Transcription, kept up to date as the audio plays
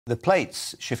The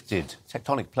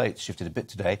tectonic plates shifted a bit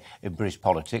today in British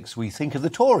politics. We think of the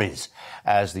Tories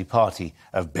as the party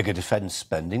of bigger defence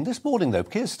spending. This morning, though,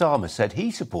 Keir Starmer said he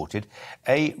supported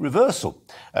a reversal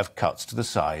of cuts to the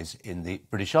size in the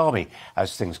British Army.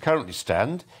 As things currently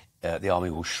stand, the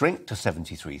Army will shrink to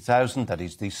 73,000. That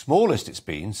is the smallest it's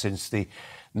been since the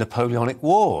Napoleonic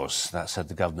Wars. That said,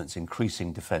 the government's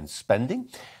increasing defence spending.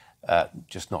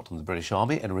 Just not on the British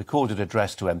Army. In a recorded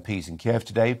address to MPs in Kiev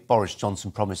today, Boris Johnson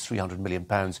promised £300 million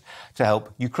to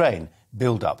help Ukraine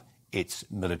build up its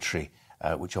military,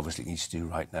 which obviously it needs to do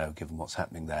right now, given what's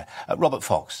happening there. Robert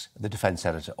Fox, the defence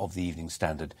editor of the Evening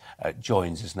Standard,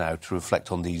 joins us now to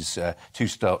reflect on these two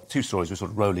stories we're sort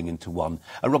of rolling into one.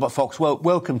 Robert Fox,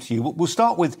 welcome to you. We'll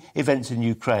start with events in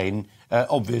Ukraine,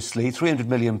 obviously. £300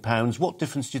 million. What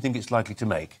difference do you think it's likely to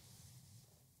make?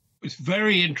 It's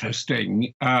very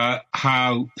interesting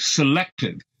how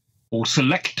selected,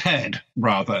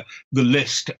 rather, the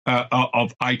list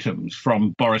of items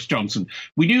from Boris Johnson.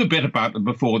 We knew a bit about them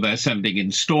before. They're sending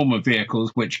in Stormer vehicles,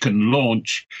 which can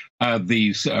launch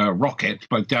these rockets,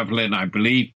 both Javelin, I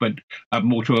believe, but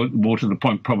more to the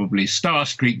point, probably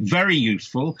Starstreak. Very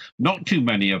useful, not too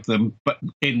many of them, but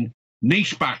in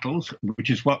niche battles, which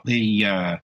is what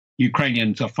the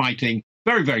Ukrainians are fighting,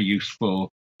 very, very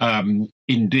useful.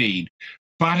 Indeed.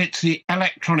 But it's the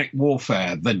electronic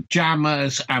warfare, the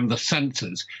jammers and the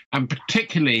sensors, and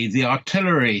particularly the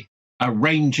artillery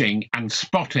ranging and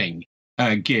spotting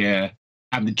gear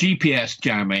and the GPS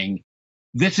jamming.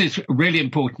 This is really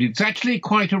important. It's actually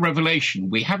quite a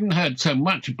revelation. We haven't heard so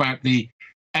much about the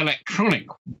electronic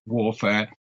warfare,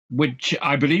 which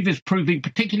I believe is proving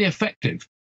particularly effective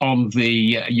on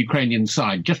the Ukrainian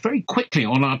side. Just very quickly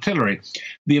on artillery,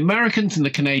 the Americans and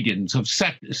the Canadians have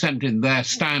sent in their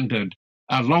standard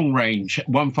long-range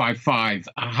 155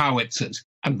 howitzers,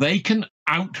 and they can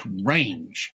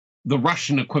outrange the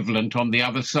Russian equivalent on the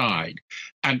other side.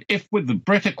 And if with the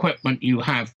Brit equipment you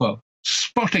have for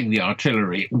spotting the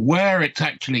artillery, where it's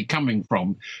actually coming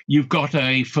from, you've got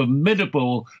a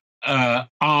formidable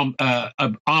armament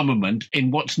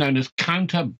in what's known as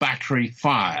counter-battery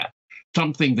fire.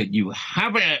 Something that you'll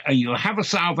have a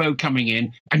salvo coming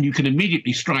in, and you can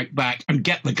immediately strike back and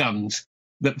get the guns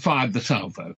that fired the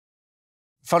salvo.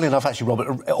 Funnily enough, actually,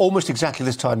 Robert, almost exactly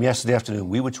this time yesterday afternoon,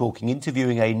 we were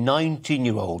interviewing a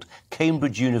 19-year-old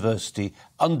Cambridge University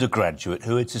undergraduate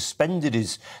who had suspended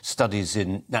his studies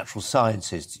in natural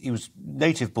sciences. He was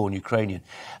native-born Ukrainian,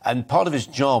 and part of his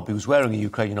job, he was wearing a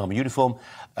Ukrainian army uniform,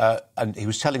 and he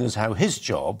was telling us how his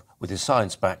job, with his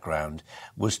science background,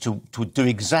 was to do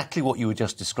exactly what you were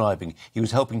just describing. He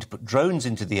was helping to put drones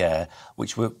into the air,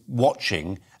 which were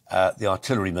watching the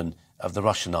artillerymen of the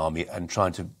Russian army and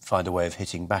trying to find a way of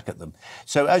hitting back at them.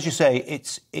 So, as you say,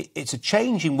 it's a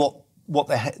change in what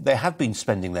they have been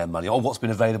spending their money, or what's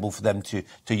been available for them to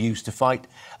use to fight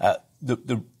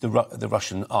the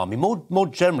Russian army. More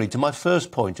generally, to my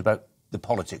first point about the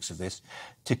politics of this,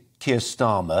 to Keir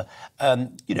Starmer,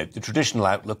 the traditional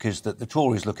outlook is that the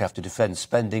Tories look after defence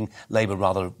spending, Labour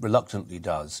rather reluctantly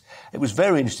does. It was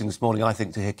very interesting this morning, I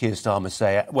think, to hear Keir Starmer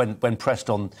say, when pressed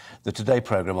on the Today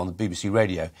programme on the BBC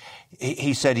radio,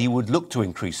 he said he would look to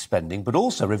increase spending, but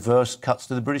also reverse cuts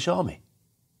to the British Army.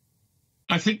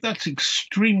 I think that's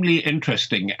extremely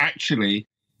interesting. Actually,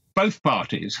 both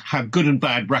parties have good and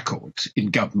bad records in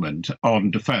government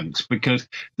on defence, because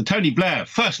the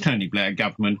first Tony Blair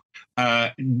government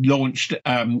launched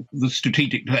the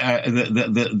strategic, the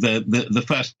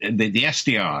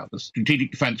SDR, the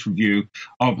Strategic Defence Review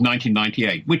of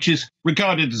 1998, which is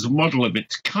regarded as a model of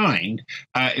its kind.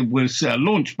 It was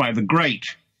launched by the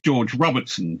great George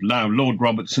Robertson. Now, Lord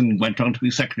Robertson went on to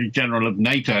be Secretary General of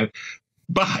NATO.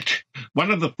 But one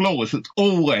of the flaws that's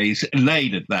always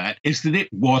laid at that is that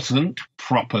it wasn't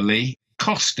properly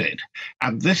costed.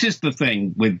 And this is the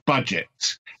thing with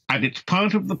budgets. And it's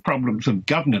part of the problems of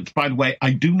governance. By the way,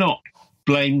 I do not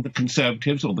blame the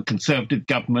Conservatives or the Conservative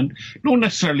government, nor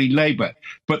necessarily Labour.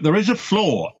 But there is a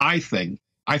flaw, I think.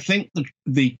 I think that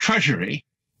the Treasury,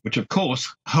 which of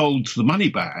course holds the money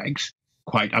bags,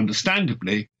 quite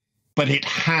understandably, but it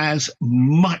has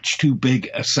much too big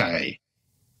a say.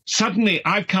 Suddenly,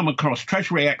 I've come across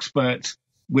Treasury experts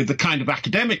with the kind of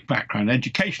academic background,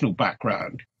 educational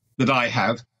background that I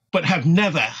have, but have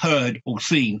never heard or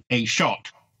seen a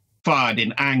shot fired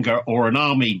in anger or an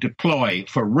army deploy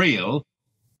for real,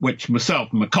 which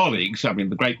myself and my colleagues, I mean,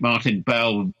 the great Martin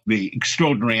Bell, the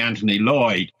extraordinary Anthony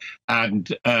Lloyd, and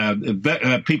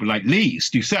people like Lise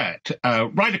Doucette,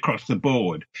 right across the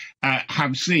board,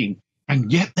 have seen.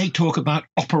 And yet they talk about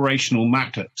operational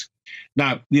matters.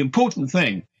 Now, the important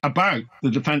thing about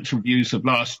the defence reviews of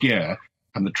last year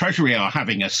and the Treasury are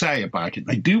having a say about it.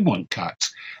 They do want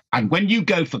cuts. And when you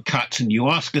go for cuts and you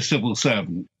ask a civil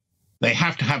servant, they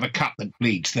have to have a cut that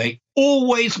bleeds. They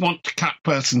always want to cut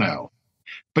personnel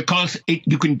because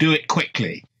you can do it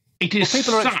quickly. It is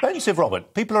people are expensive,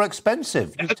 Robert. People are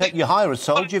expensive. You hire a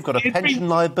soldier, you've got a pension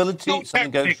liability,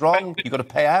 something goes wrong, you've got to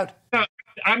pay out. No,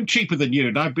 I'm cheaper than you,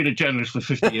 and I've been a journalist for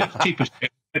 50 years. Cheapest,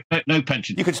 no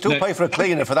pension. You could still pay for a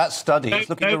cleaner for that study. It's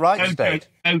looking the right state.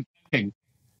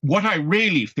 What I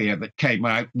really fear that came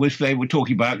out was they were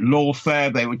talking about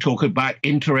lawfare, they were talking about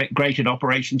integrated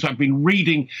operations. I've been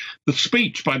reading the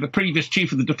speech by the previous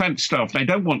chief of the defence staff, and I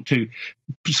don't want to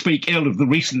speak ill of the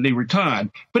recently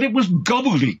retired, but it was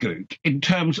gobbledygook in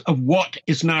terms of what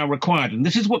is now required. And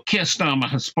this is what Keir Starmer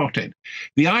has spotted.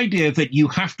 The idea that you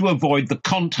have to avoid the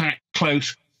contact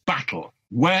close battle,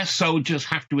 where soldiers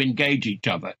have to engage each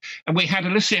other. And we had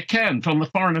Alicia Cairns on the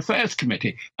Foreign Affairs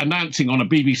Committee announcing on a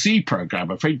BBC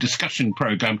programme, a free discussion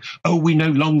programme, oh, we no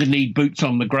longer need boots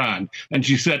on the ground. And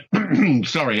she said,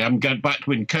 sorry, I'm going back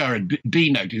to incur a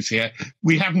D notice here.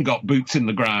 We haven't got boots on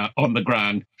the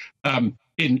ground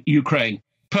in Ukraine.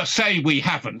 Per se, we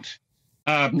haven't,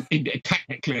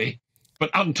 technically.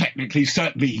 But untechnically,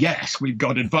 certainly, yes, we've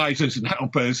got advisors and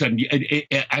helpers, and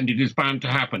it is bound to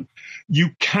happen. You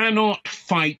cannot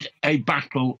fight a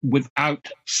battle without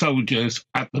soldiers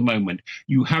at the moment.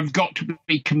 You have got to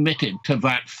be committed to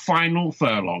that final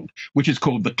furlong, which is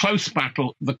called the close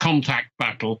battle, the contact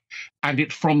battle, and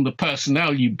it's from the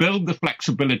personnel you build the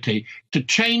flexibility to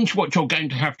change what you're going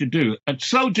to have to do. A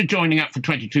soldier joining up for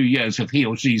 22 years, if he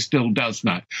or she still does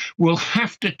that, will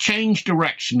have to change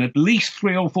direction at least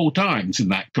 3 or 4 times in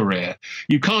that career.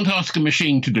 You can't ask a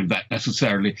machine to do that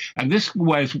necessarily. And this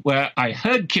was where I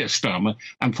heard Keir Starmer,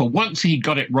 and for once he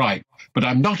got it right. But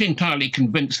I'm not entirely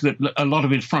convinced that a lot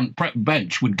of his front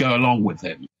bench would go along with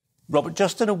him. Robert,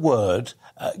 just in a word,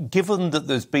 given that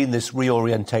there's been this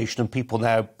reorientation and people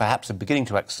now perhaps are beginning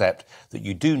to accept that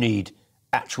you do need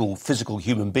actual physical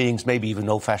human beings, maybe even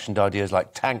old-fashioned ideas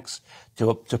like tanks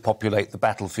to populate the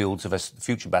battlefields of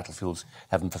future battlefields,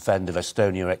 heaven forfend, of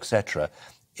Estonia, etc.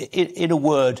 In a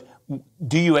word,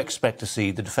 do you expect to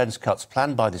see the defence cuts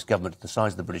planned by this government the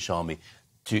size of the British Army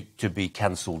to be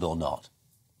cancelled or not?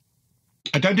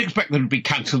 I don't expect them to be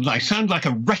cancelled. I sound like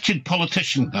a wretched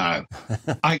politician now.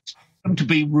 I expect them to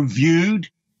be reviewed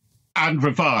and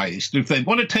revised. If they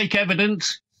want to take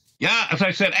evidence, yeah, as I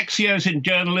said, XCOs in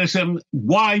journalism,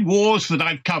 why wars that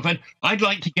I've covered, I'd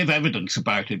like to give evidence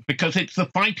about it because it's the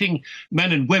fighting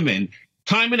men and women,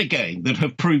 time and again, that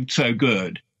have proved so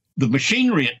good. The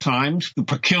machinery at times, the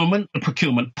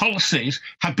procurement policies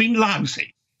have been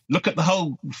lousy. Look at the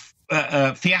whole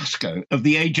fiasco of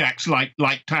the Ajax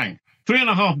light tank.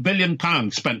 £3.5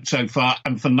 billion spent so far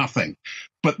and for nothing.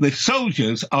 But the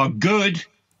soldiers are good,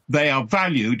 they are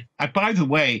valued. And by the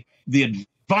way, the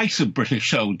advice of British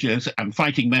soldiers and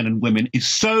fighting men and women is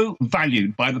so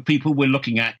valued by the people we're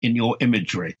looking at in your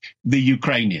imagery, the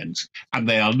Ukrainians. And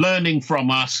they are learning from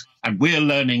us and we're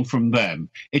learning from them.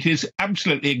 It is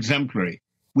absolutely exemplary.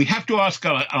 We have to ask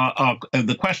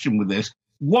the question with this,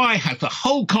 why has the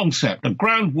whole concept of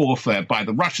ground warfare by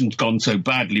the Russians gone so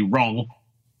badly wrong?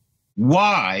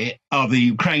 Why are the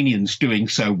Ukrainians doing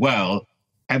so well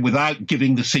and without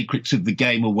giving the secrets of the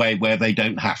game away where they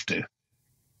don't have to?